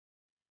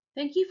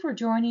Thank you for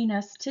joining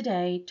us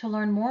today to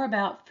learn more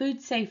about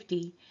food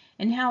safety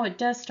and how it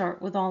does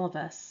start with all of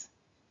us.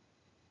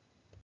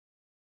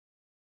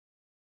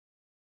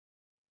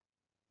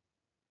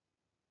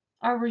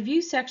 Our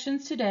review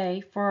sections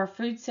today for our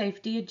food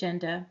safety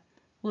agenda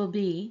will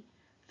be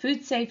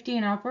food safety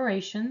and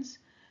operations,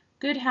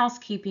 good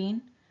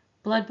housekeeping,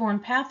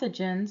 bloodborne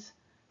pathogens,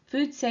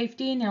 food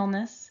safety and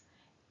illness,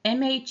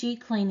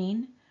 MHE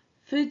cleaning,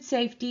 food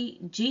safety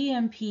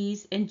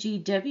GMPs and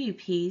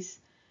GWPs,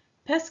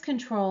 pest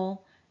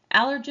control,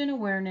 allergen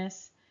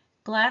awareness,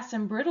 glass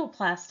and brittle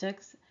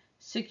plastics,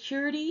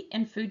 security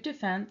and food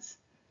defense,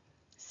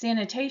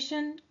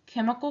 sanitation,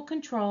 chemical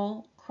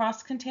control,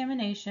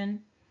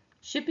 cross-contamination,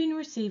 shipping,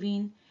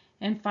 receiving,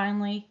 and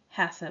finally,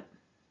 HACCP.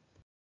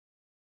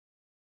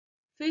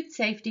 Food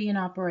safety and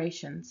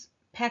operations.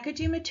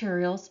 Packaging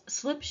materials,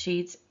 slip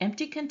sheets,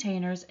 empty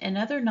containers, and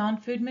other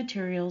non-food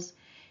materials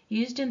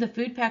used in the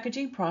food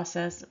packaging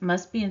process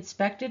must be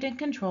inspected and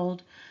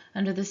controlled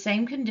under the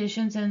same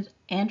conditions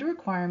and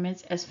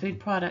requirements as food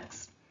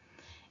products.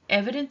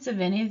 Evidence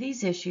of any of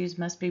these issues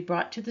must be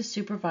brought to the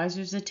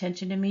supervisor's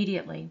attention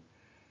immediately.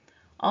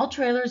 All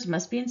trailers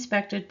must be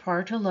inspected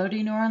prior to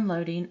loading or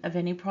unloading of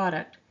any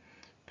product.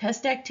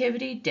 Pest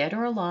activity, dead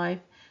or alive,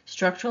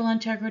 structural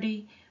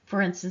integrity,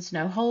 for instance,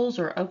 no holes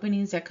or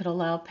openings that could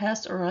allow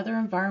pests or other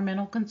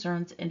environmental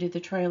concerns into the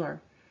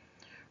trailer.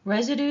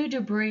 Residue,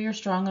 debris, or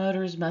strong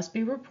odors must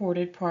be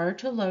reported prior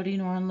to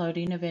loading or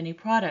unloading of any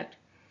product.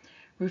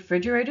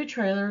 Refrigerated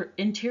trailer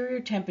interior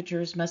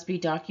temperatures must be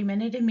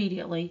documented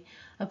immediately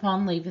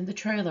upon leaving the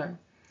trailer.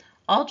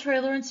 All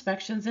trailer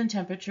inspections and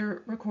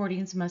temperature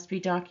recordings must be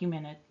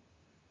documented.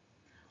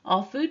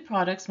 All food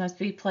products must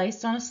be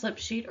placed on a slip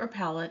sheet or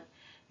pallet.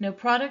 No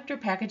product or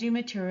packaging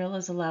material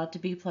is allowed to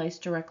be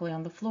placed directly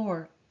on the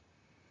floor.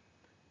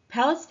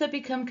 Pallets that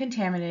become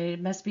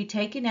contaminated must be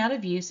taken out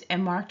of use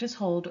and marked as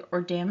hold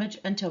or damaged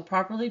until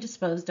properly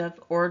disposed of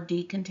or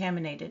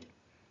decontaminated.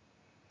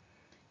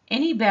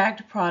 Any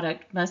bagged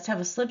product must have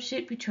a slip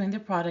sheet between the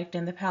product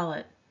and the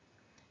pallet.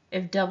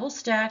 If double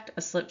stacked,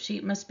 a slip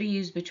sheet must be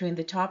used between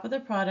the top of the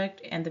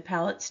product and the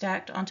pallet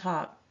stacked on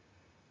top.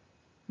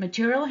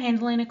 Material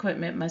handling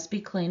equipment must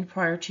be cleaned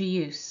prior to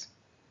use.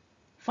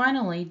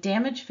 Finally,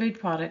 damaged food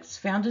products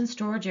found in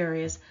storage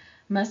areas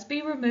must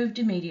be removed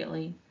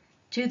immediately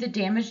to the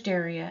damaged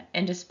area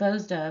and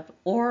disposed of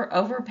or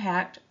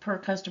overpacked per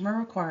customer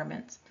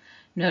requirements.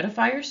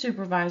 Notify your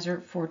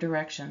supervisor for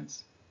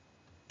directions.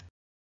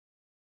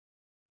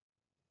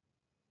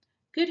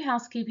 Good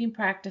housekeeping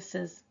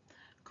practices.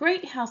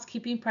 Great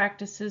housekeeping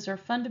practices are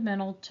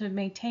fundamental to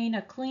maintain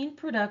a clean,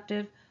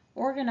 productive,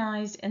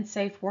 organized, and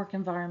safe work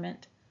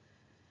environment.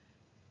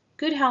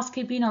 Good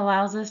housekeeping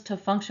allows us to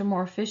function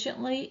more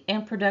efficiently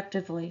and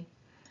productively.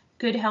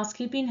 Good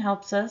housekeeping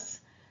helps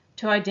us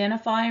to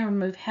identify and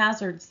remove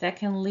hazards that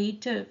can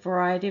lead to a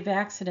variety of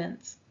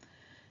accidents.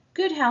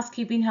 Good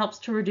housekeeping helps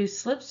to reduce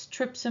slips,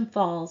 trips, and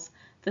falls,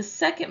 the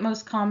second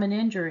most common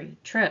injury,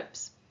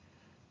 trips.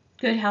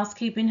 Good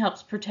housekeeping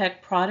helps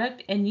protect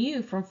product and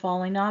you from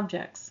falling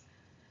objects.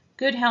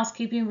 Good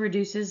housekeeping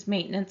reduces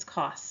maintenance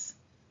costs.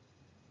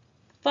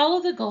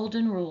 Follow the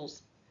golden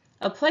rules.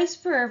 A place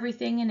for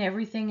everything and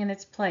everything in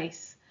its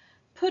place.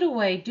 Put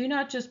away, do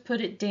not just put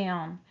it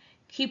down.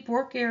 Keep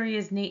work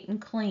areas neat and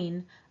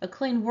clean. A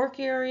clean work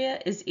area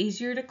is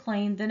easier to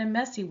clean than a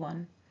messy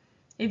one.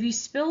 If you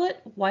spill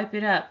it, wipe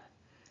it up.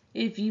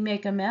 If you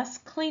make a mess,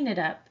 clean it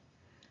up.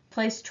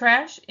 Place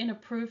trash in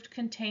approved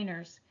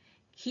containers.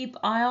 Keep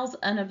aisles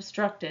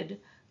unobstructed.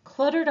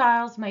 Cluttered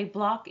aisles may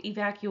block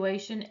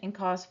evacuation and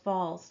cause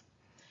falls.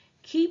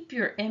 Keep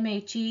your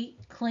MHE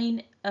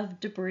clean of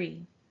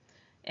debris.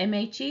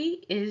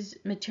 MHE is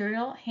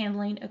material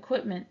handling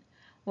equipment.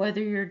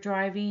 Whether you're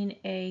driving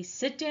a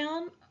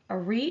sit-down, a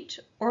reach,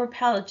 or a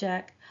pallet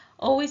jack,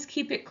 always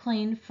keep it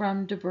clean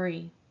from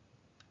debris.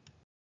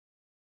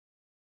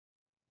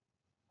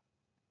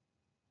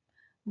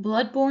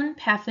 Bloodborne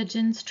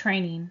pathogens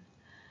training.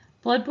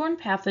 Bloodborne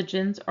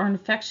pathogens are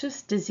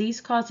infectious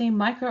disease-causing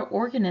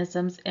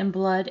microorganisms in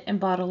blood and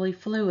bodily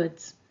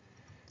fluids.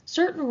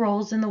 Certain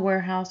roles in the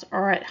warehouse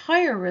are at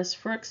higher risk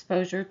for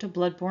exposure to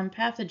bloodborne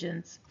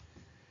pathogens.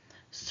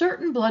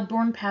 Certain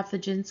bloodborne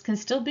pathogens can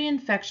still be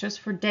infectious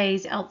for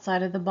days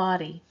outside of the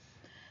body.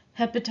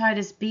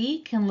 Hepatitis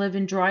B can live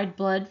in dried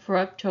blood for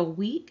up to a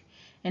week,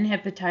 and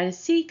hepatitis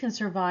C can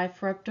survive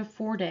for up to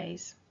 4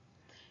 days.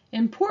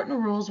 Important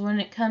rules when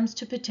it comes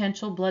to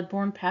potential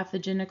bloodborne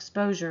pathogen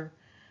exposure.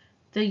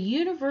 The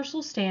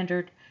universal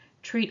standard: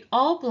 treat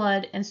all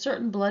blood and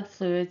certain blood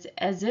fluids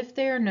as if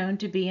they are known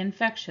to be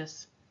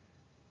infectious.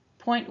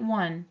 Point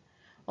 1.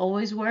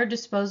 Always wear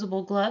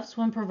disposable gloves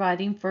when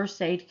providing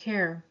first aid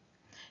care.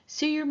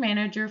 See your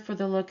manager for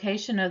the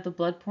location of the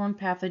bloodborne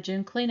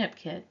pathogen cleanup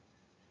kit.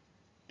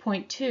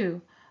 Point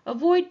 2.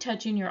 Avoid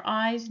touching your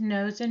eyes,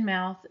 nose, and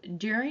mouth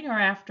during or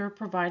after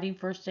providing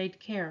first aid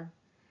care.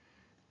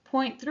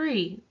 Point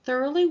 3.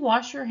 Thoroughly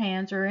wash your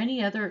hands or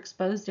any other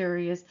exposed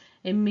areas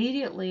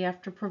immediately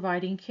after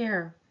providing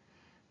care.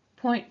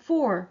 Point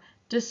 4.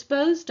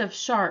 Disposed of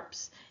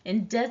sharps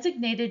in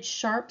designated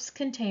sharps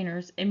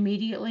containers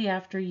immediately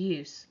after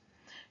use.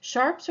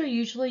 Sharps are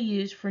usually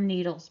used for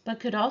needles, but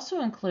could also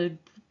include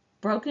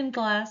broken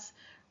glass,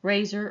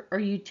 razor, or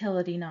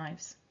utility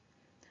knives.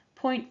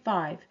 Point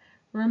 5.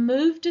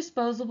 Remove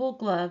disposable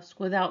gloves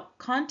without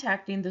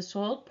contacting the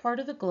soiled part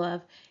of the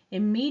glove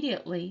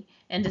immediately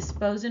and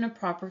dispose in a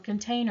proper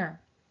container.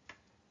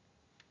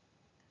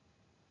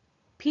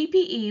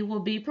 PPE will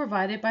be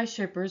provided by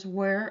shippers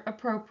where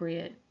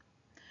appropriate.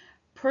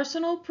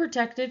 Personal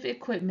protective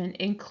equipment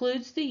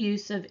includes the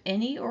use of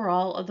any or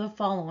all of the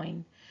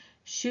following: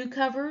 shoe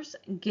covers,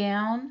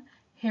 gown,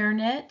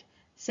 hairnet,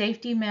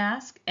 safety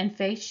mask and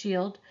face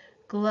shield,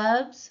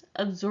 gloves,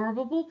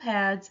 absorbable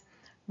pads,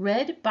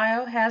 red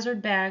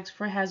biohazard bags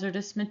for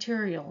hazardous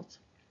materials.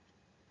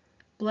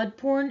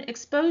 Bloodborne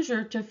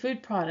exposure to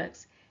food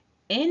products.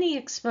 Any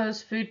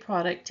exposed food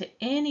product to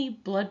any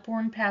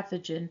bloodborne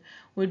pathogen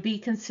would be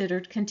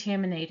considered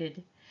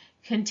contaminated.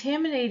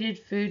 Contaminated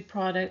food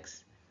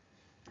products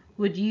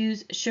would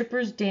use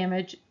shipper's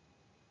damage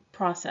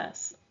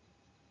process.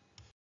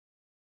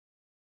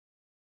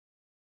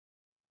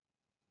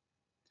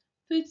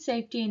 Food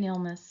safety and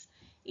illness.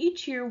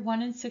 Each year,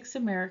 1 in 6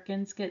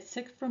 Americans get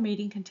sick from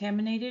eating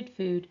contaminated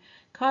food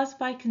caused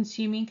by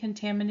consuming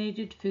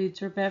contaminated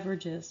foods or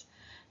beverages.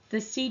 The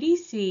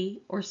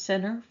CDC, or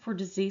Center for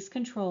Disease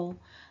Control,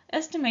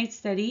 estimates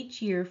that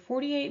each year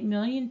 48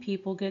 million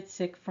people get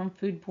sick from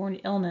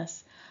foodborne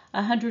illness,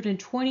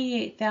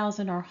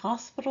 128,000 are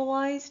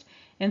hospitalized,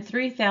 and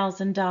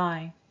 3,000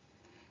 die.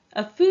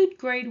 A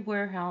food-grade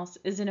warehouse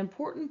is an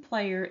important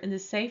player in the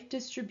safe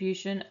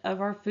distribution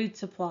of our food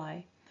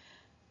supply.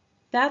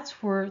 That's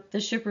where the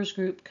Shippers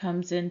Group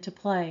comes into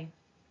play.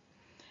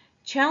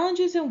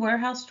 Challenges in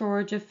warehouse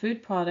storage of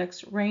food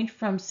products range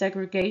from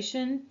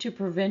segregation to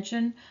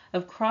prevention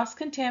of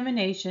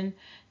cross-contamination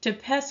to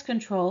pest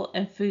control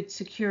and food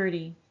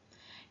security.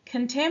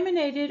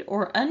 Contaminated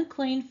or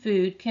unclean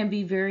food can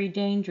be very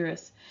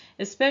dangerous,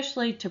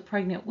 especially to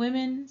pregnant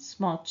women,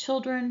 small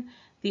children,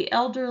 the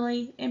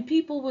elderly, and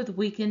people with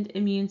weakened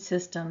immune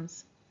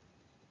systems.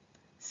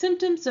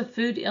 Symptoms of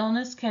food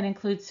illness can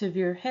include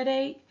severe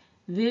headache,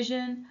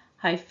 vision,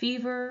 high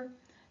fever,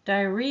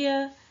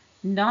 diarrhea,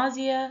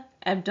 nausea,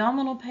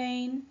 abdominal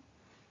pain,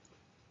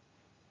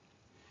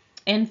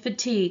 and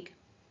fatigue.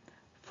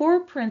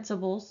 4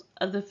 principles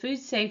of the food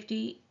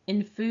safety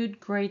in food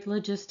grade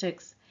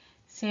logistics: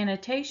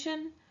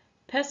 sanitation,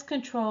 pest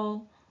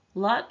control,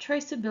 lot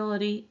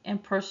traceability,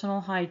 and personal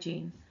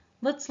hygiene.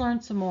 Let's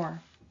learn some more.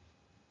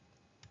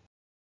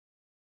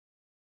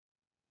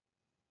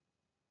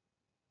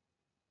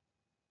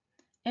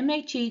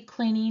 MHE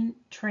cleaning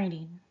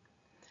training.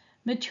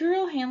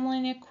 Material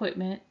handling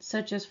equipment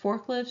such as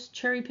forklifts,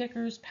 cherry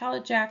pickers,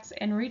 pallet jacks,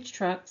 and reach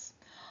trucks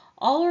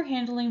all are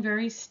handling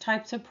various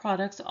types of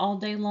products all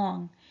day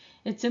long.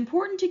 It's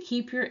important to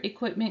keep your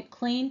equipment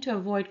clean to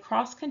avoid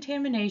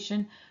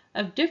cross-contamination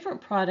of different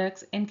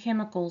products and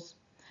chemicals.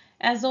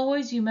 As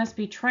always, you must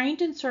be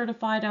trained and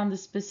certified on the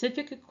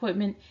specific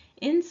equipment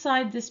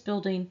inside this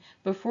building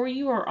before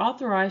you are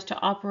authorized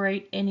to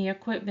operate any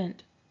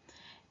equipment.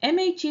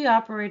 MHE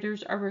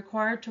operators are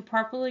required to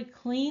properly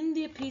clean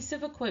the piece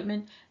of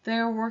equipment they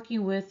are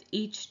working with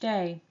each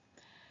day.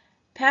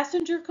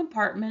 Passenger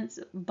compartments,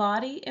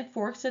 body, and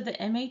forks of the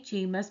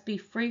MHE must be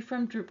free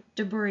from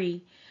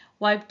debris,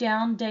 wiped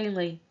down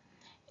daily.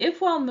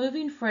 If while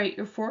moving freight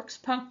your forks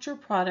puncture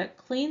product,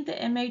 clean the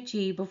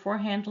MHE before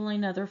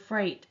handling other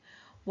freight.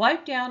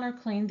 Wipe down or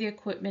clean the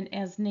equipment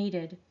as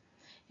needed.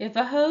 If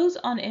a hose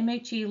on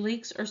MHE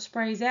leaks or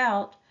sprays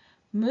out,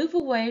 move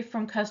away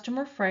from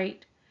customer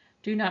freight.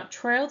 Do not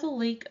trail the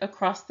leak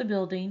across the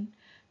building.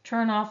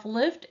 Turn off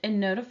lift and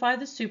notify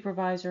the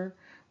supervisor.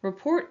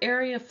 Report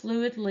area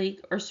fluid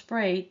leak or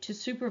spray to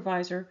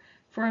supervisor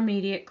for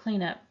immediate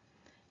cleanup.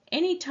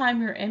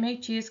 Anytime your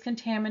MHE is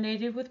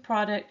contaminated with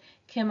product,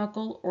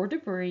 chemical, or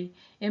debris,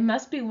 it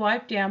must be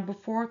wiped down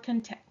before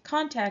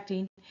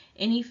contacting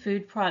any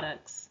food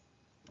products.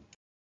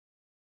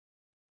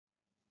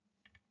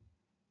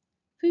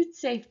 Food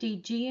safety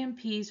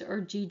GMPs or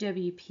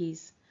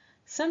GWPs.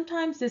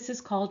 Sometimes this is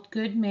called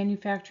good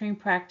manufacturing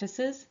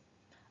practices.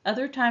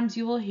 Other times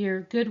you will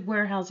hear good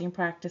warehousing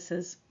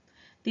practices.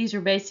 These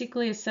are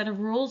basically a set of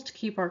rules to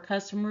keep our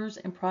customers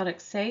and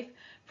products safe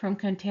from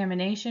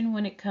contamination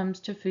when it comes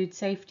to food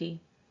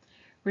safety.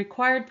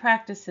 Required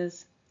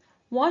practices.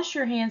 Wash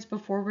your hands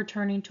before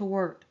returning to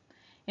work.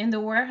 In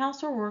the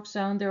warehouse or work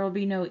zone, there will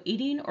be no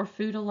eating or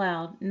food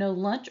allowed, no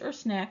lunch or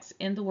snacks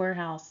in the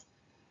warehouse.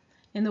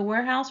 In the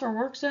warehouse or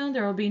work zone,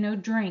 there will be no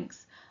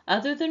drinks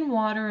other than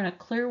water in a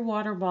clear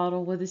water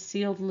bottle with a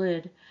sealed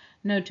lid,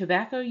 no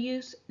tobacco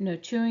use, no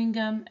chewing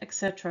gum,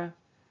 etc.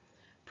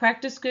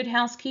 Practice good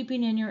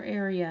housekeeping in your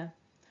area.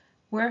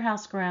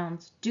 Warehouse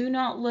grounds. Do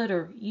not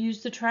litter.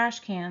 Use the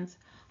trash cans.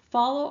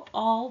 Follow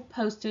all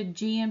posted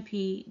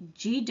GMP,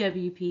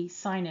 GWP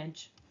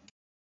signage.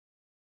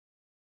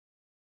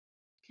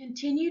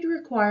 Continued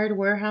required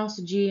warehouse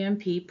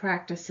GMP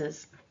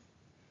practices.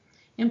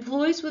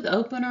 Employees with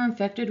open or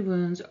infected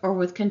wounds or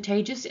with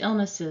contagious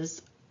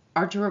illnesses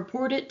are to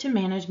report it to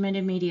management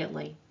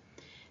immediately.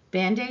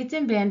 Band-aids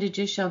and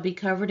bandages shall be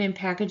covered in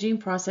packaging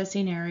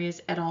processing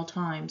areas at all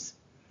times.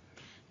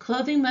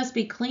 Clothing must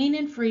be clean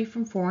and free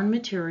from foreign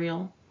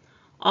material.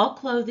 All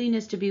clothing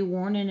is to be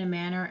worn in a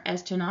manner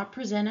as to not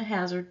present a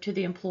hazard to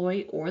the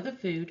employee or the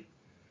food.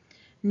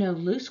 No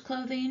loose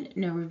clothing,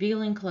 no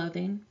revealing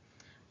clothing.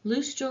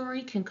 Loose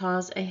jewelry can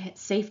cause a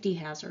safety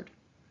hazard.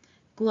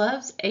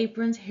 Gloves,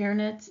 aprons,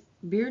 hairnets,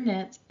 beer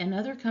nets, and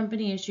other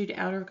company-issued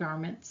outer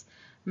garments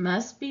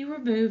must be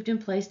removed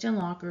and placed in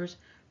lockers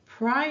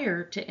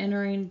prior to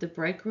entering the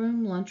break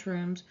room,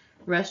 lunchrooms,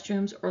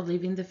 restrooms, or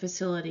leaving the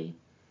facility.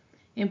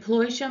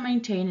 Employees shall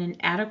maintain an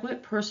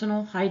adequate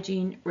personal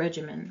hygiene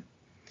regimen.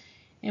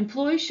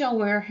 Employees shall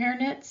wear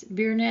hairnets,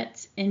 beer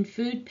nets in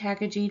food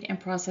packaging and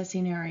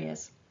processing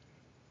areas.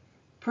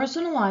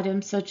 Personal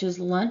items such as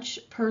lunch,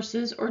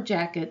 purses, or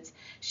jackets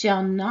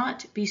shall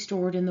not be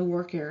stored in the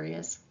work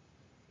areas.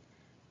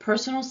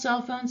 Personal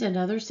cell phones and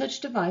other such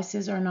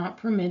devices are not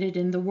permitted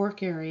in the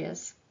work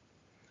areas.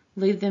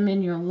 Leave them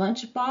in your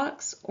lunch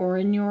box or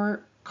in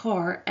your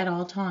car at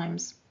all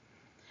times.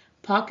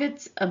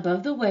 Pockets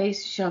above the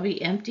waist shall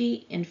be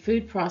empty in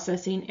food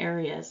processing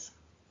areas.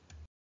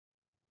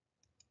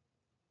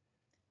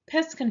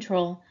 Pest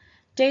control.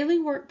 Daily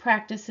work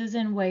practices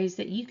and ways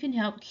that you can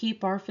help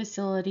keep our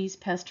facilities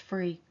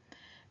pest-free.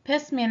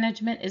 Pest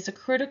management is a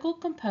critical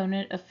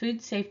component of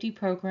food safety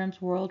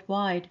programs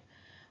worldwide.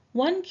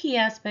 One key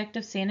aspect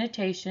of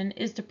sanitation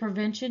is the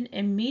prevention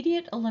and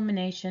immediate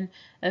elimination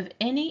of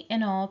any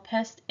and all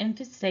pest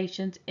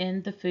infestations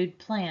in the food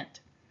plant.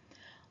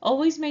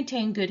 Always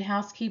maintain good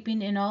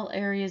housekeeping in all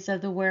areas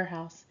of the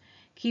warehouse.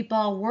 Keep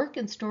all work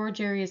and storage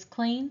areas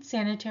clean,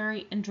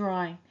 sanitary, and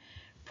dry.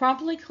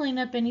 Promptly clean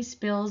up any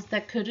spills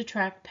that could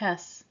attract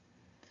pests.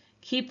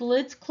 Keep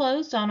lids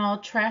closed on all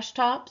trash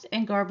tops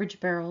and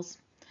garbage barrels.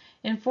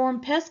 Inform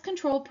pest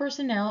control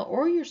personnel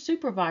or your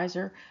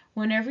supervisor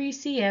whenever you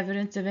see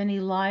evidence of any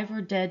live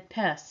or dead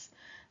pests.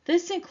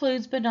 This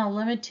includes but not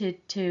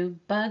limited to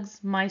bugs,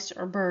 mice,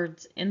 or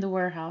birds in the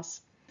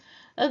warehouse.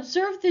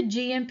 Observe the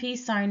GMP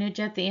signage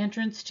at the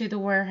entrance to the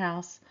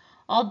warehouse.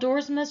 All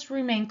doors must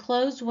remain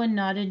closed when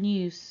not in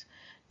use.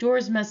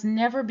 Doors must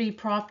never be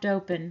propped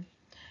open.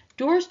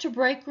 Doors to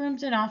break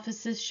rooms and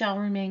offices shall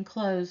remain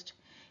closed.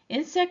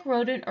 Insect,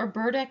 rodent, or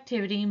bird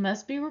activity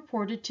must be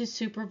reported to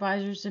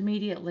supervisors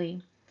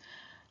immediately.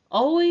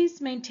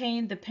 Always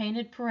maintain the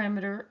painted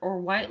perimeter or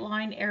white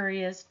line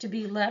areas to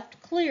be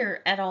left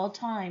clear at all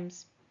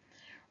times.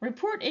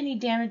 Report any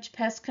damaged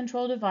pest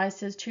control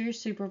devices to your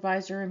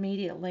supervisor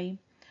immediately.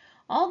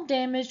 All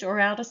damaged or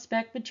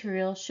out-of-spec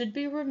material should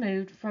be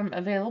removed from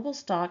available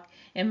stock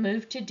and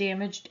moved to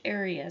damaged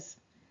areas.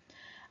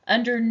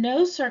 Under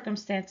no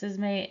circumstances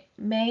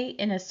may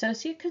an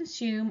associate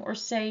consume or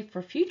save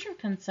for future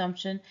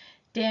consumption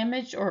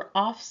damaged or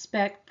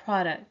off-spec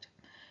product.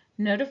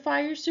 Notify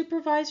your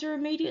supervisor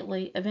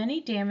immediately of any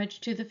damage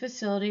to the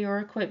facility or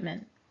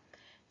equipment.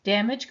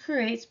 Damage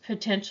creates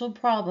potential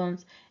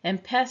problems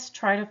and pests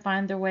try to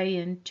find their way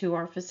into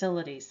our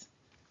facilities.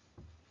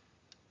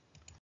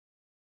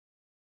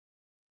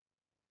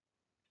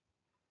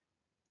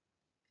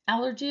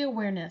 Allergy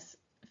awareness.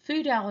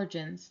 Food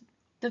allergens.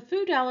 The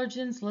food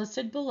allergens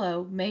listed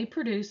below may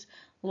produce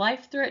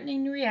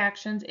life-threatening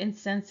reactions in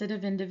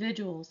sensitive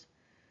individuals.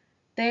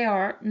 They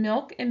are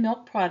milk and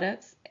milk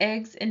products,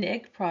 eggs and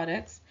egg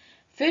products,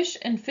 fish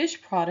and fish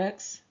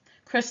products,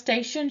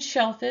 crustacean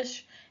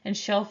shellfish and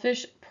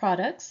shellfish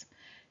products,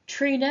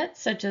 tree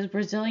nuts such as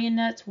Brazilian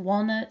nuts,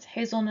 walnuts,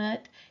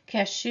 hazelnut,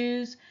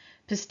 cashews,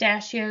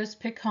 pistachios,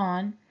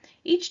 pecan.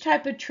 Each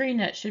type of tree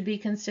nut should be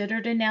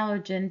considered an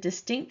allergen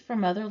distinct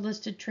from other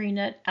listed tree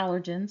nut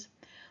allergens.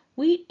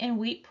 Wheat and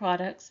wheat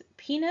products,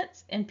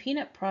 peanuts and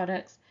peanut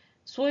products,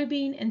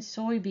 soybean and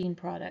soybean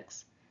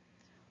products.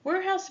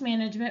 Warehouse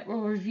management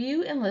will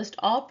review and list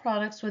all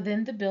products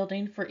within the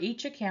building for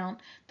each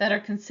account that are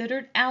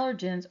considered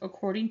allergens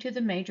according to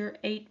the major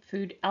 8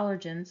 food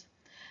allergens.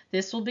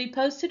 This will be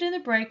posted in the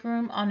break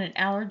room on an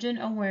allergen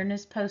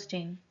awareness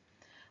posting.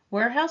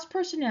 Warehouse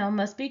personnel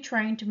must be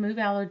trained to move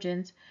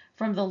allergens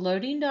from the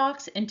loading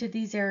docks into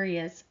these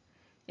areas.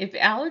 If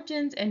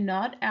allergens and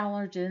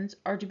non-allergens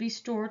are to be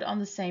stored on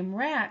the same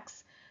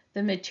racks,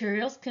 the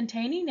materials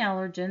containing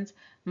allergens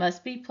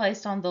must be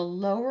placed on the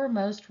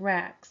lowermost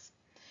racks.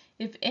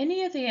 If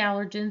any of the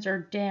allergens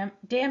are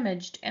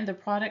damaged and the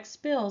product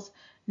spills,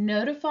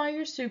 notify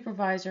your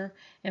supervisor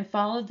and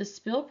follow the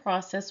spill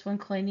process when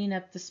cleaning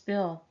up the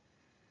spill.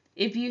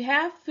 If you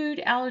have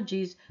food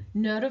allergies,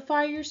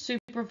 notify your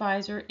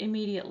supervisor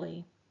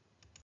immediately.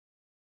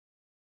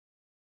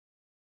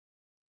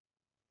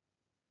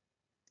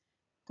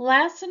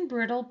 Glass and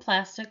brittle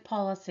plastic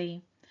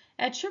policy.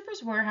 At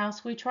Shippers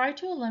Warehouse, we try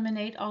to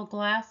eliminate all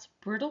glass,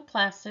 brittle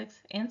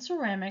plastics, and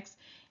ceramics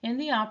in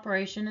the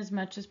operation as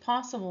much as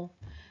possible.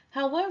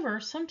 However,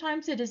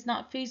 sometimes it is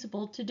not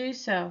feasible to do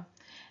so.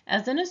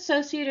 As an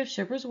associate of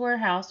Shippers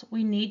Warehouse,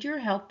 we need your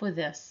help with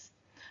this.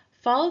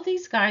 Follow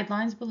these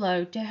guidelines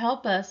below to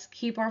help us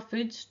keep our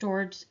food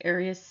storage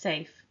areas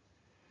safe.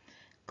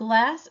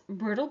 Glass,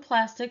 brittle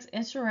plastics,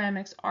 and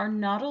ceramics are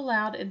not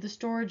allowed in the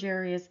storage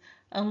areas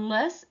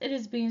unless it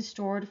is being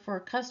stored for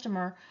a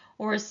customer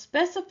or is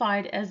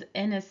specified as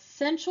an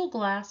essential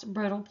glass,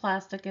 brittle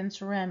plastic, and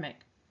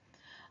ceramic.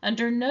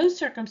 Under no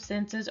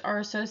circumstances are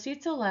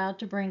associates allowed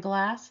to bring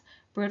glass,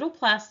 brittle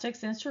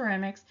plastics, and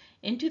ceramics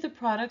into the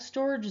product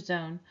storage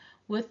zone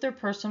with their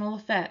personal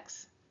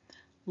effects.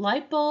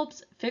 Light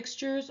bulbs,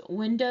 fixtures,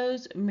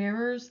 windows,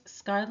 mirrors,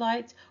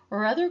 skylights,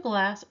 or other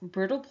glass,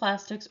 brittle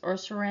plastics, or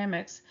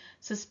ceramics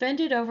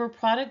suspended over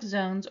product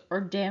zones or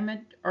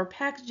damaged or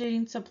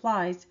packaging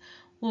supplies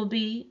will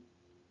be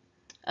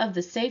of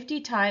the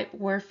safety type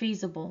where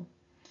feasible.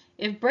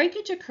 If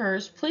breakage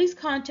occurs, please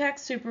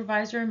contact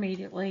supervisor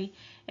immediately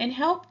and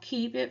help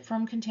keep it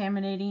from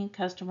contaminating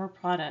customer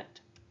product.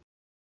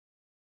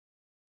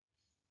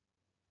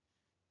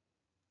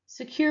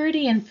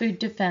 Security and food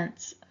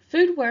defense.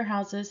 Food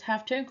warehouses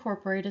have to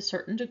incorporate a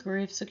certain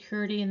degree of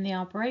security in the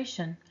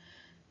operation.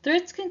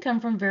 Threats can come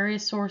from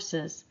various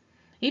sources,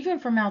 even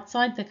from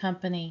outside the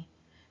company,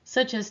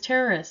 such as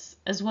terrorists,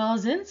 as well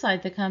as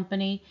inside the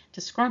company,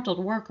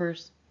 disgruntled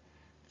workers.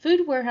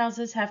 Food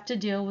warehouses have to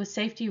deal with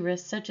safety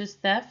risks such as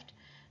theft,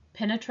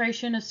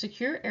 penetration of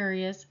secure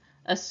areas,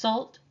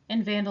 assault,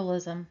 and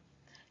vandalism.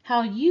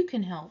 How you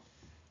can help.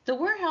 The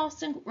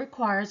warehousing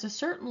requires a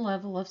certain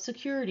level of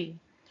security.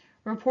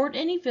 Report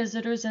any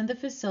visitors in the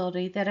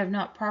facility that have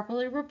not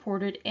properly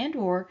reported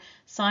and/or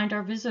signed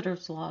our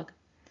visitors log.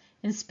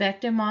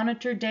 Inspect and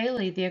monitor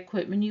daily the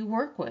equipment you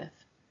work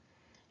with.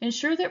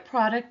 Ensure that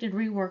product and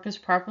rework is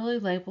properly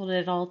labeled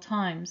at all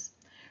times.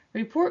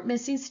 Report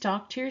missing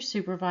stock to your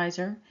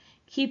supervisor.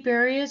 Keep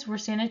areas where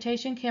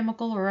sanitation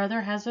chemical or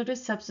other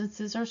hazardous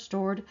substances are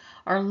stored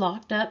or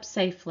locked up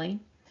safely.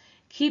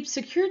 Keep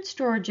secured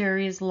storage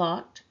areas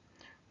locked.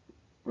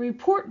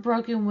 Report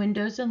broken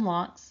windows and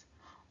locks.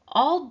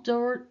 All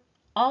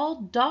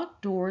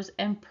dock doors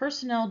and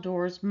personnel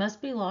doors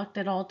must be locked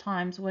at all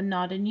times when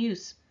not in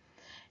use.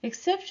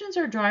 Exceptions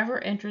are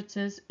driver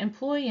entrances,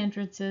 employee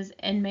entrances,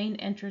 and main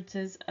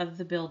entrances of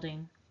the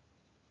building.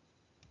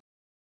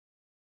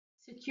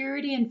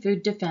 Security and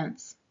food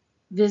defense.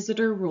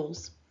 Visitor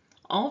rules.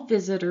 All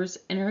visitors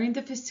entering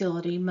the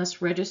facility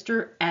must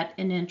register at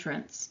an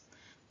entrance.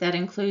 That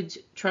includes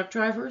truck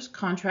drivers,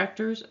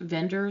 contractors,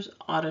 vendors,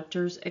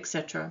 auditors,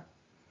 etc.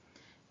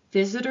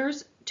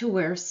 Visitors to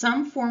wear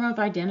some form of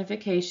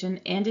identification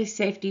and a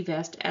safety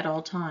vest at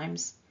all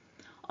times.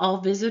 All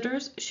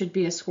visitors should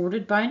be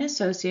escorted by an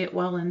associate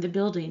while in the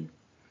building.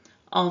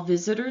 All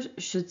visitors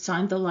should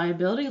sign the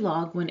liability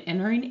log when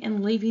entering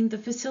and leaving the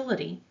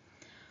facility.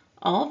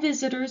 All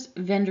visitors,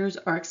 vendors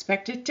are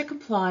expected to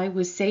comply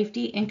with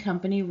safety and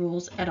company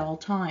rules at all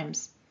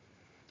times.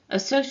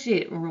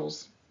 Associate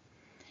rules.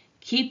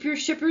 Keep your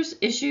shipper's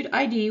issued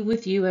ID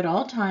with you at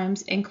all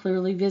times and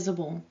clearly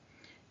visible.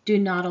 Do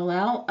not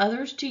allow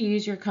others to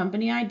use your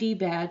company ID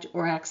badge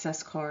or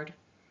access card.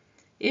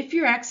 If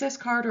your access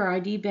card or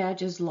ID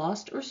badge is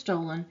lost or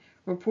stolen,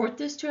 report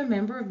this to a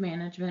member of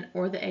management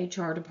or the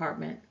HR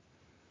department.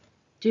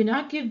 Do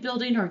not give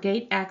building or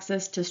gate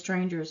access to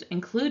strangers,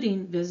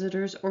 including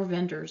visitors or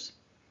vendors.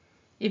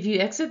 If you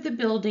exit the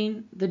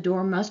building, the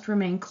door must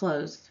remain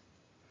closed.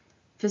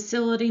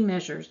 Facility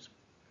measures.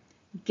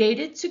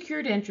 Gated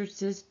secured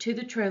entrances to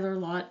the trailer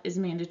lot is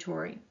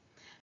mandatory.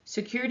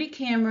 Security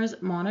cameras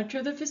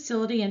monitor the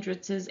facility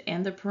entrances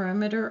and the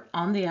perimeter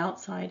on the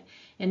outside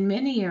and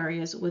many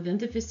areas within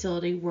the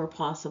facility where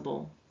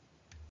possible.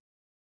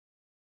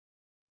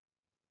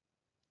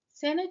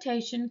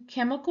 Sanitation,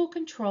 chemical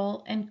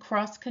control, and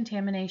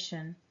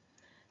cross-contamination.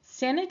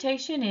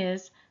 Sanitation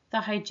is the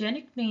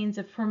hygienic means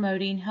of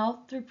promoting health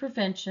through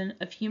prevention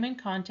of human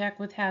contact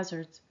with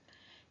hazards.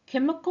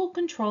 Chemical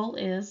control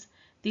is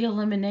the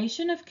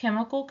elimination of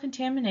chemical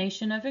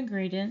contamination of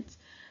ingredients,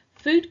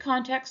 food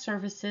contact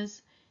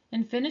surfaces,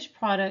 and finished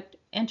product,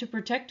 and to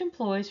protect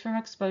employees from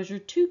exposure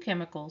to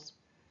chemicals.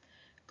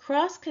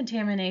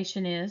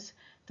 Cross-contamination is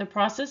the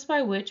process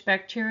by which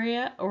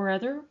bacteria or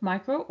other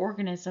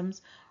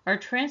microorganisms are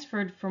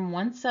transferred from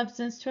one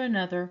substance to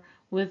another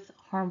with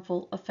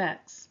harmful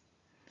effects.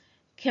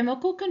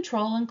 Chemical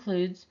control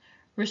includes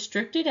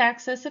restricted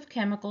access of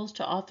chemicals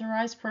to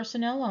authorized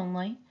personnel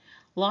only,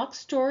 locked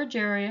storage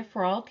area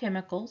for all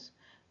chemicals,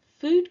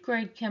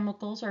 food-grade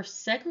chemicals are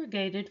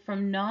segregated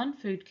from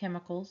non-food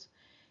chemicals,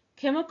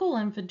 chemical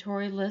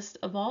inventory list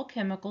of all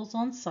chemicals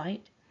on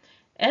site,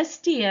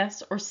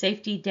 SDS or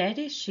safety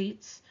data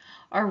sheets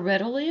are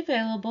readily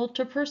available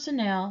to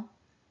personnel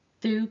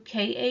through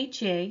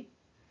KHA,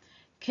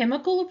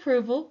 chemical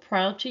approval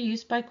prior to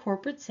use by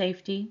corporate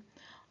safety.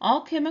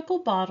 All chemical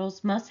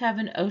bottles must have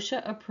an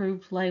OSHA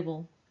approved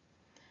label.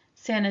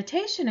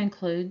 Sanitation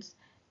includes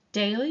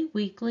daily,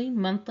 weekly,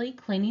 monthly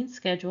cleaning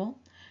schedule,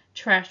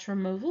 trash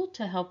removal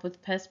to help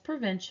with pest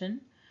prevention,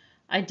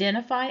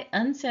 identify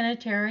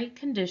unsanitary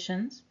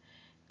conditions,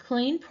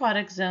 clean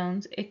product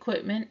zones,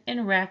 equipment,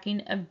 and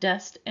racking of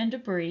dust and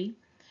debris,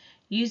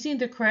 using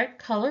the correct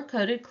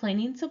color-coded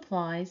cleaning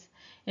supplies,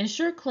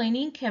 ensure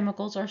cleaning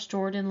chemicals are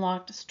stored in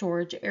locked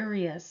storage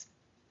areas.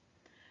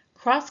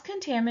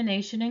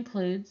 Cross-contamination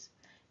includes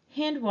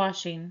hand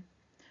washing,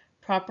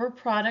 proper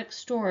product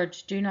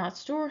storage. Do not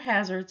store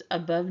hazards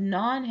above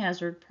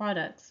non-hazard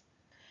products.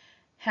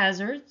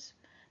 Hazards,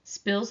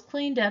 spills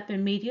cleaned up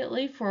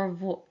immediately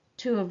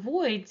to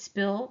avoid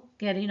spill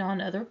getting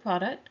on other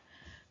product.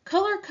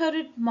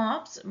 Color-coded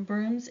mops,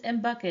 brooms,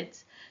 and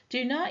buckets.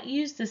 Do not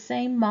use the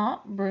same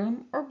mop,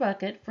 broom, or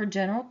bucket for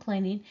general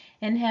cleaning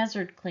and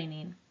hazard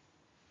cleaning.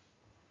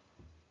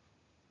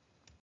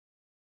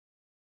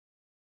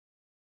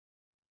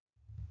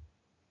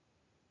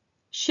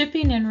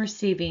 Shipping and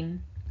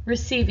receiving.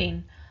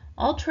 Receiving.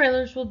 All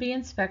trailers will be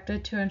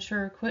inspected to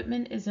ensure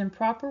equipment is in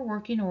proper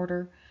working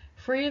order,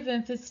 free of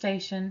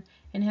infestation,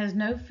 and has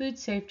no food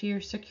safety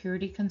or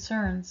security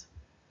concerns.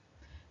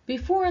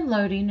 Before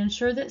unloading,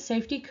 ensure that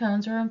safety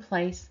cones are in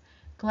place,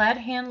 glad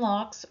hand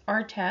locks are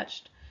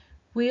attached,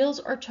 wheels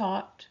are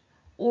taut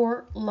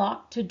or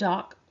locked to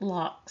dock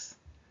locks.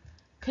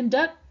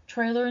 Conduct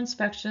trailer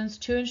inspections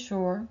to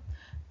ensure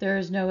there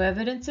is no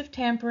evidence of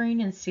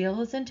tampering and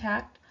seal is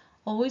intact.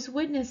 Always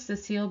witness the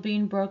seal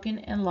being broken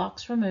and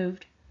locks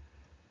removed.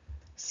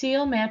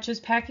 Seal matches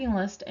packing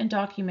list and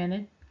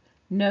documented.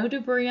 No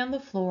debris on the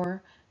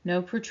floor,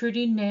 no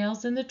protruding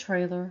nails in the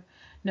trailer,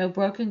 no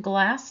broken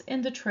glass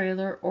in the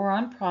trailer or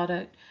on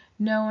product,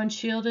 no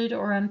unshielded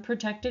or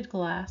unprotected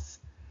glass,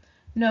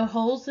 no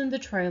holes in the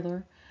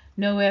trailer,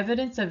 no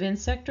evidence of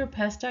insect or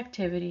pest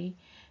activity,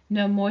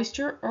 no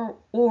moisture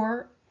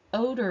or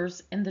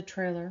odors in the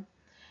trailer.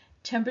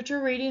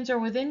 Temperature readings are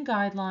within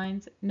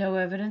guidelines, no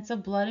evidence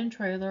of blood in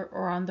trailer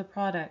or on the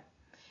product.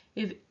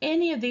 If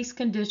any of these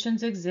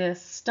conditions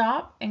exist,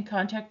 stop and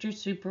contact your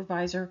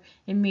supervisor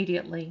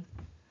immediately.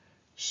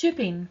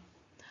 Shipping.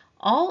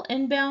 All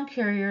inbound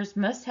carriers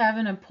must have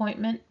an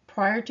appointment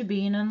prior to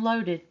being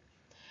unloaded.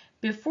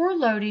 Before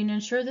loading,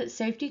 ensure that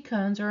safety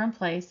cones are in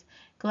place,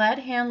 glad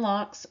hand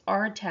locks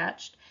are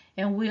attached,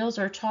 and wheels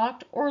are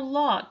tacked or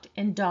locked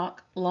in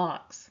dock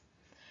locks.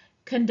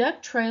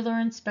 Conduct trailer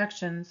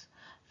inspections.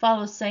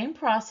 Follow same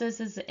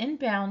process as the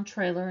inbound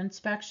trailer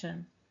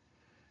inspection.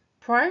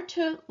 Prior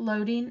to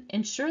loading,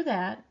 ensure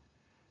that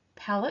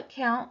pallet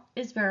count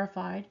is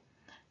verified,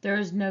 there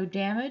is no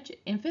damage,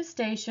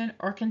 infestation,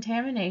 or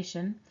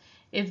contamination.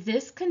 If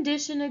this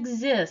condition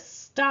exists,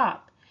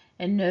 stop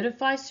and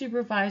notify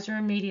supervisor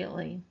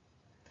immediately.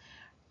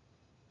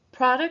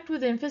 Product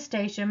with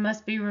infestation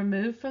must be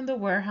removed from the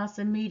warehouse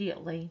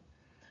immediately.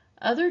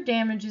 Other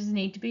damages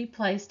need to be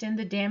placed in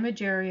the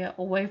damage area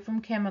away from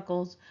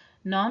chemicals,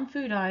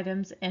 non-food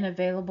items, and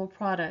available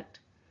product.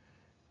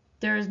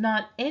 There is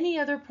not any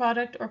other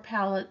product or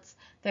pallets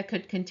that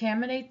could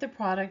contaminate the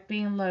product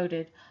being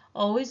loaded.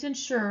 Always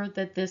ensure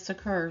that this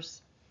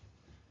occurs.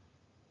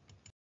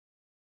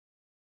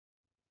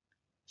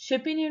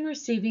 Shipping and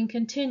receiving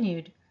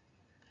continued.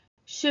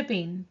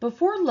 Shipping.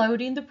 Before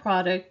loading the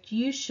product,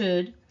 you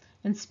should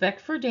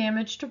inspect for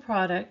damage to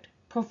product,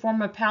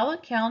 perform a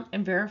pallet count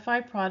and verify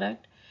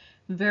product,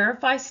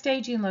 verify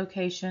staging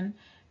location,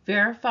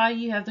 verify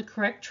you have the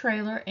correct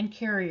trailer and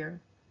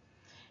carrier.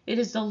 It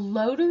is the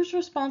loader's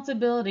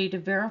responsibility to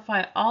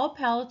verify all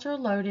pallets are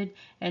loaded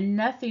and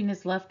nothing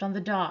is left on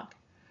the dock.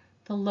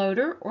 The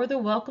loader or the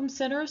Welcome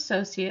Center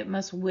associate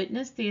must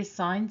witness the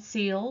assigned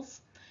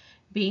seals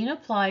being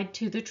applied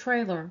to the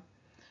trailer.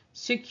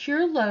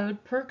 Secure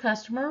load per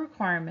customer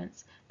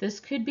requirements.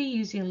 This could be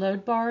using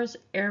load bars,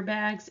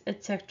 airbags,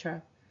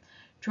 etc.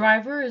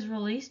 Driver is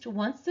released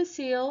once the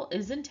seal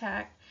is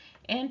intact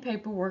and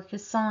paperwork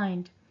is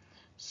signed.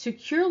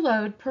 Secure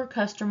load per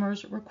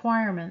customer's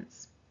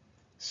requirements.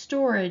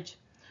 Storage.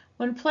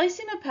 When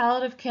placing a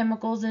pallet of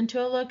chemicals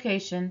into a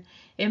location,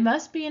 it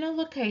must be in a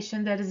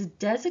location that is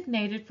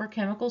designated for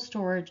chemical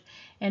storage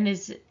and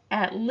is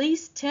at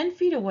least 10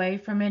 feet away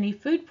from any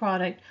food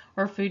product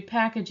or food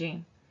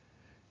packaging.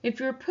 If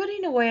you're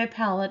putting away a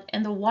pallet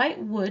and the white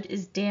wood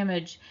is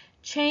damaged,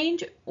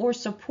 change or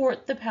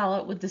support the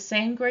pallet with the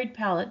same grade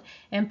pallet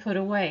and put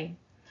away.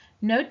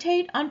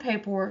 Notate on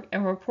paperwork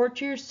and report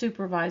to your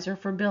supervisor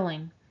for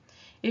billing.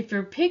 If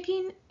you're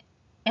picking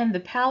and the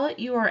pallet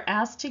you are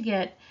asked to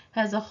get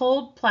has a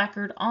hold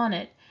placard on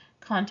it,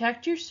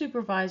 contact your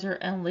supervisor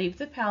and leave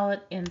the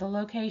pallet in the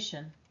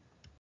location.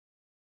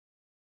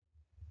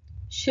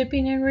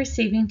 Shipping and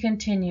receiving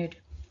continued.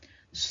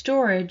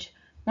 Storage.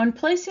 When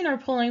placing or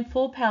pulling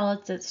full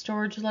pallets at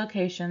storage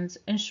locations,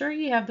 ensure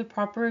you have the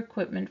proper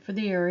equipment for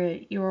the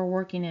area you are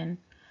working in.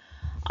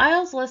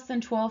 Aisles less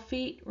than 12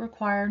 feet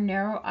require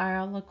narrow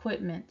aisle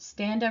equipment,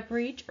 stand-up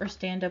reach or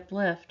stand-up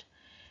lift.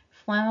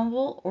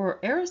 Flammable or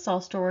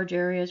aerosol storage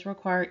areas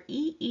require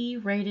EE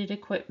rated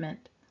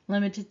equipment,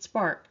 limited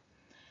spark.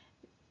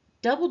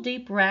 Double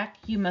deep rack,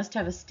 you must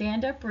have a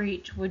stand-up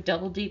reach with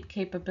double deep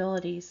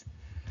capabilities.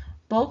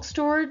 Bulk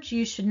storage,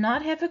 you should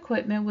not have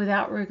equipment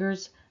without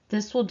riggers.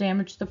 This will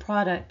damage the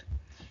product.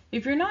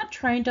 If you're not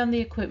trained on the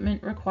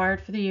equipment required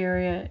for the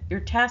area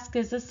your task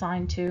is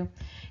assigned to,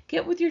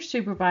 get with your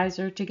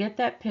supervisor to get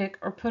that pick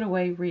or put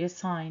away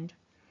reassigned.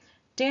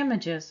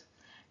 Damages.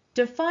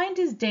 Defined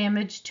as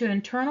damage to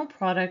internal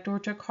product or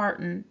to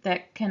carton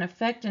that can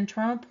affect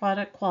internal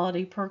product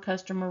quality per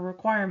customer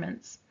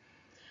requirements.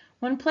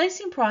 When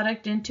placing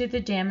product into the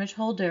damaged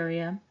hold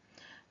area,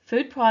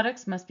 food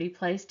products must be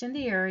placed in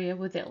the area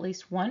with at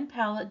least 1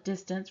 pallet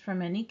distance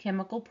from any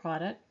chemical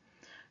product.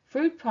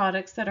 Food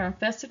products that are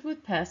infested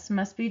with pests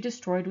must be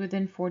destroyed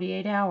within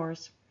 48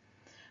 hours.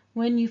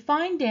 When you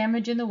find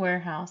damage in the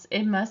warehouse,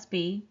 it must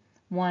be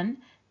 1.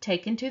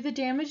 Taken to the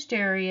damaged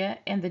area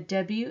and the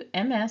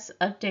WMS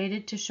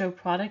updated to show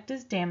product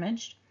is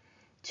damaged.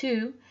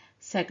 2.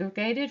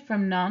 Segregated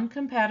from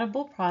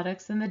non-compatible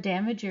products in the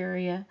damaged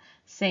area,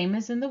 same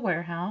as in the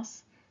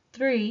warehouse.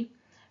 3.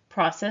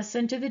 Processed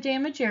into the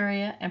damaged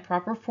area and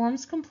proper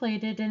forms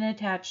completed and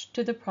attached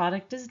to the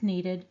product as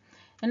needed.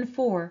 And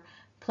 4.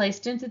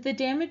 Placed into the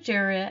damaged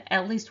area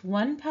at least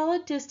 1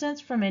 pallet distance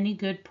from any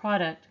good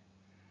product.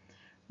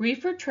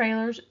 Reefer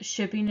trailers,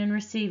 shipping and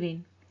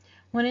receiving.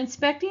 When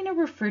inspecting a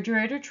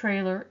refrigerator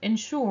trailer,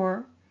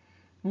 ensure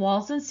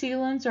walls and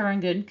ceilings are in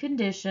good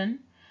condition,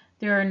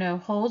 there are no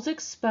holes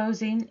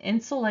exposing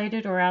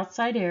insulated or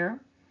outside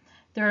air,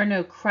 there are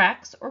no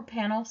cracks or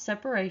panel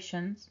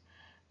separations,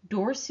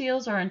 door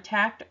seals are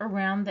intact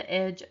around the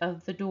edge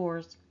of the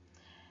doors.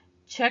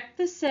 Check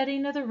the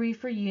setting of the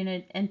reefer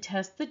unit and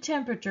test the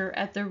temperature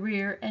at the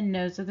rear and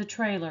nose of the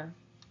trailer.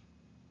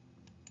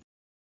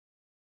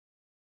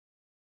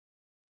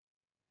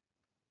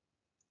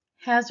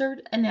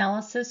 Hazard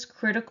Analysis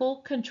Critical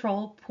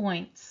Control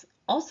Points,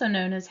 also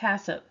known as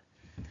HACCP.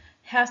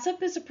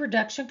 HACCP is a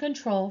production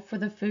control for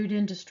the food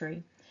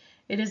industry.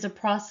 It is a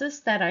process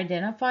that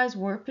identifies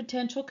where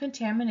potential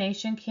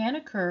contamination can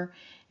occur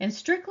and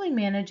strictly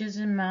manages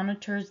and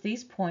monitors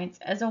these points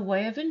as a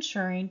way of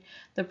ensuring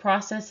the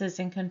process is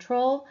in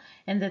control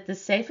and that the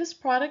safest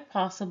product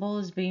possible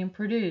is being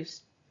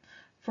produced.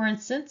 For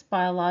instance,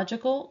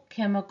 biological,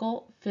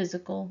 chemical,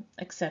 physical,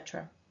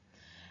 etc.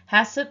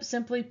 HACCP,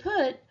 simply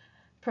put,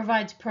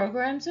 provides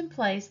programs in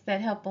place that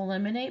help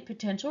eliminate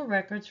potential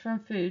records from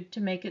food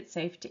to make it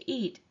safe to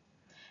eat.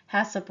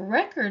 HACCP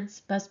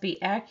records must be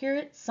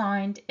accurate,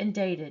 signed, and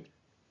dated.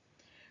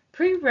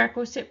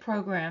 Prerequisite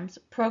programs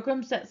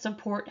that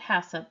support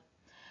HACCP: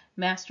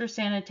 Master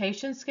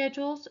Sanitation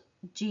Schedules,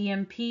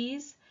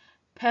 GMPs,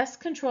 Pest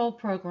Control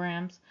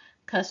Programs,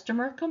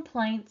 Customer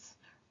Complaints,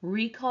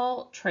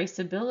 Recall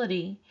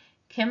Traceability,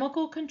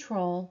 Chemical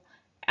Control,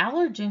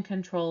 Allergen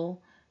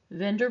Control,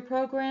 Vendor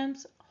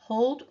Programs,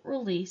 Hold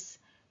Release,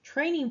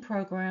 Training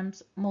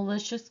Programs,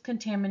 Malicious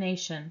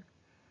Contamination.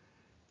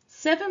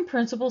 7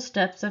 principal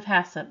steps of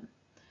HACCP.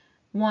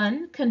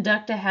 1.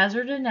 Conduct a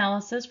hazard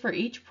analysis for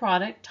each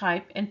product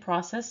type and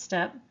process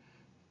step.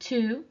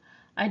 2.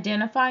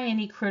 Identify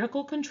any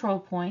critical control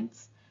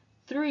points.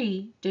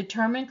 3.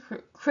 Determine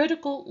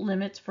critical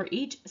limits for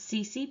each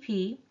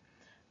CCP.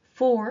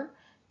 4.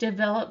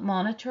 Develop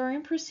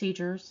monitoring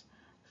procedures.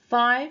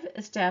 5.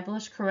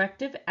 Establish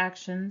corrective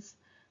actions.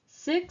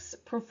 6.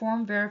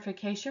 Perform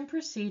verification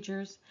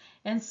procedures.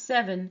 And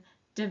 7.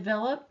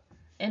 Develop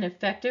an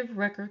effective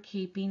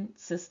record-keeping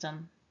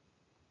system.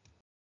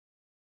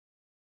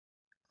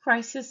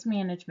 Crisis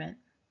management.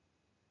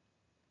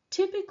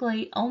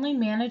 Typically, only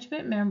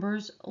management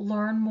members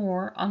learn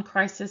more on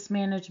crisis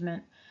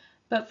management,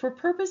 but for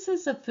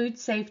purposes of food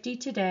safety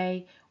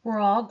today, we're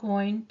all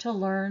going to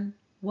learn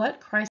what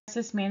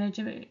crisis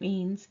management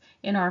means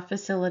in our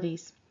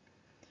facilities.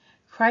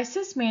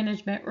 Crisis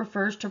management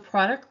refers to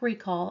product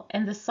recall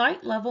and the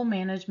site-level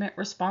management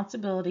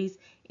responsibilities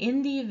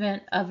in the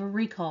event of a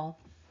recall.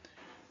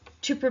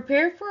 To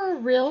prepare for a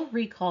real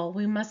recall,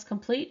 we must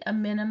complete a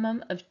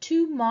minimum of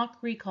 2 mock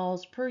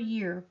recalls per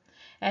year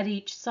at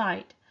each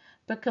site,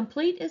 but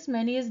complete as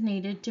many as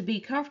needed to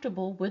be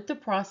comfortable with the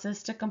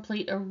process to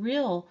complete a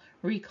real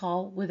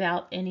recall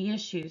without any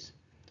issues.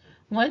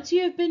 Once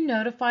you have been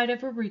notified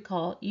of a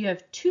recall, you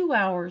have 2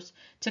 hours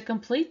to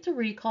complete the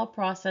recall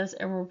process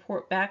and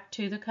report back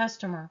to the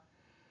customer.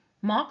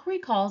 Mock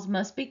recalls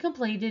must be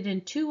completed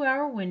in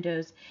 2-hour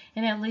windows,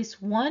 and at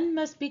least one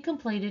must be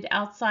completed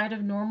outside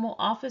of normal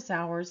office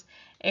hours,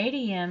 8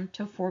 a.m.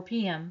 to 4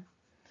 p.m.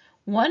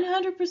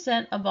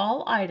 100% of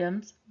all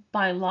items,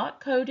 by lot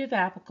code if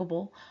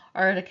applicable,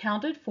 are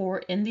accounted for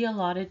in the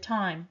allotted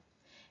time.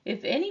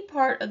 If any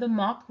part of the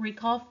mock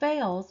recall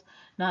fails,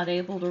 not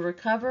able to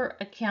recover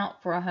account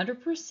for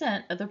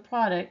 100% of the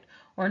product,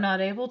 or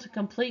not able to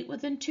complete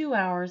within 2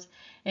 hours,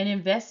 an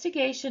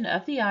investigation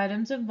of the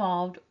items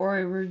involved or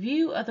a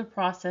review of the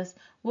process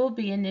will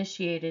be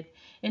initiated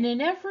in an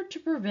effort to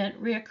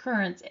prevent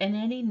reoccurrence, and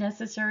any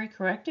necessary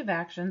corrective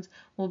actions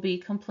will be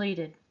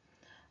completed.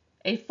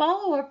 A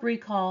follow-up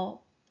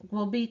recall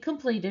will be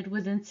completed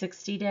within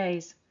 60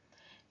 days.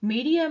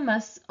 Media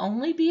must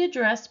only be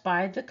addressed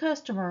by the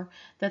customer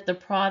that the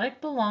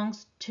product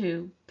belongs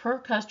to per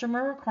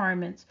customer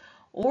requirements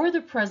or the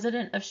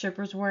president of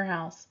shipper's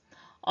warehouse.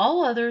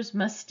 All others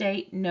must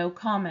state no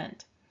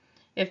comment.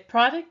 If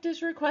product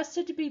is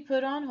requested to be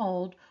put on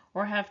hold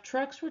or have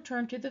trucks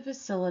returned to the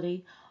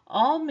facility,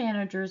 All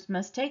managers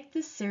must take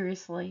this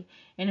seriously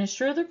and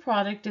ensure the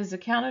product is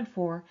accounted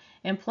for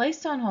and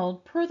placed on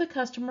hold per the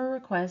customer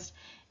request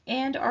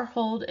and our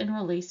hold and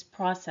release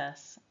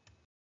process.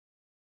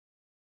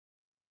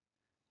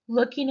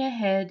 Looking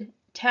ahead,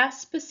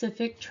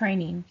 task-specific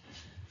training.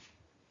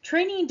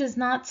 Training does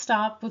not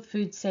stop with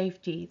food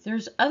safety.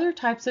 There's other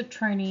types of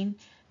training,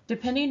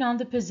 depending on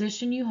the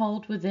position you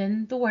hold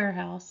within the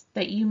warehouse,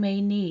 that you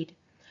may need.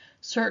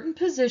 Certain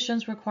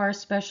positions require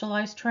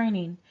specialized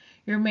training.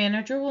 Your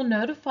manager will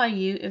notify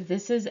you if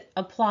this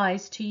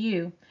applies to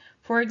you.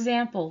 For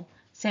example,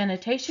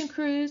 sanitation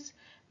crews,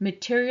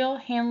 material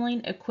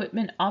handling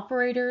equipment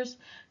operators,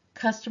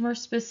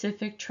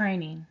 customer-specific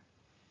training.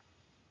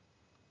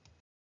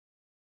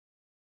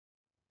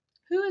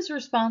 Who is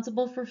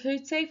responsible for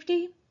food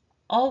safety?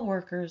 All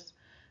workers.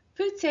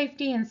 Food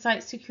safety and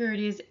site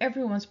security is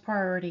everyone's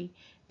priority.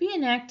 Be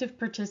an active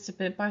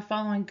participant by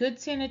following good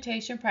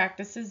sanitation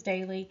practices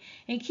daily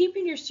and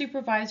keeping your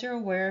supervisor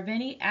aware of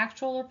any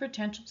actual or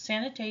potential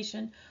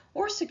sanitation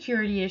or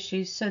security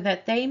issues so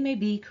that they may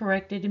be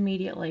corrected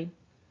immediately.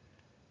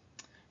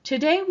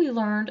 Today we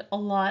learned a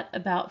lot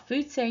about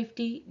food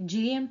safety,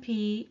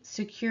 GMP,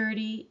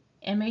 security,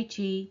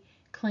 MHE,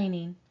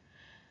 cleaning.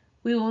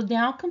 We will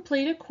now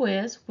complete a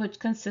quiz which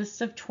consists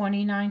of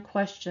 29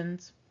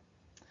 questions.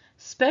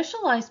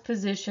 Specialized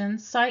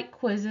positions site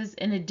quizzes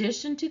in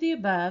addition to the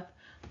above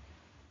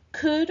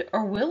could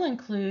or will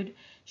include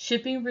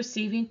shipping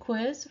receiving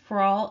quiz for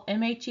all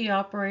MHE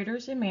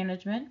operators and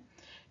management,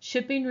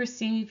 shipping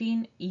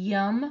receiving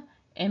YUM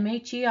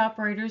MHE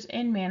operators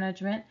and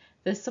management,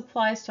 this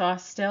applies to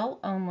Austell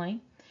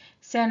only,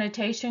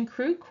 sanitation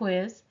crew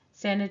quiz,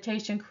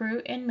 sanitation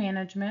crew and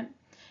management,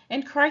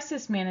 and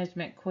crisis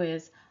management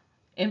quiz,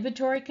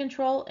 inventory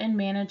control and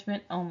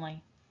management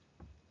only.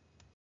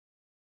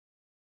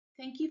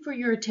 Thank you for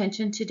your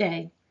attention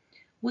today.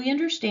 We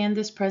understand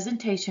this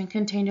presentation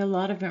contained a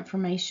lot of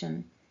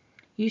information.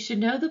 You should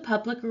know the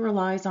public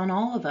relies on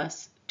all of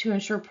us to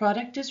ensure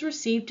product is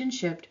received and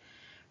shipped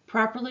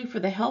properly for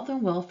the health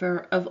and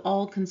welfare of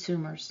all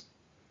consumers.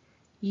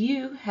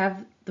 You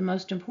have the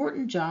most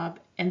important job,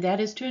 and that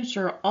is to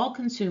ensure all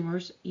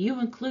consumers, you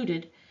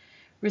included,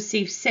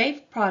 receive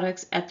safe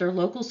products at their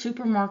local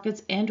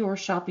supermarkets and/or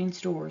shopping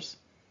stores.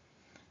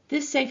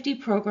 This safety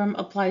program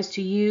applies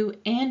to you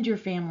and your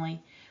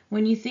family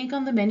when you think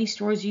on the many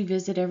stores you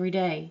visit every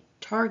day: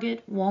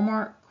 Target,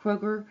 Walmart,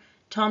 Kroger,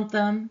 Tom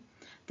Thumb.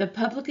 The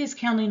public is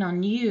counting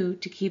on you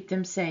to keep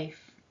them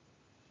safe.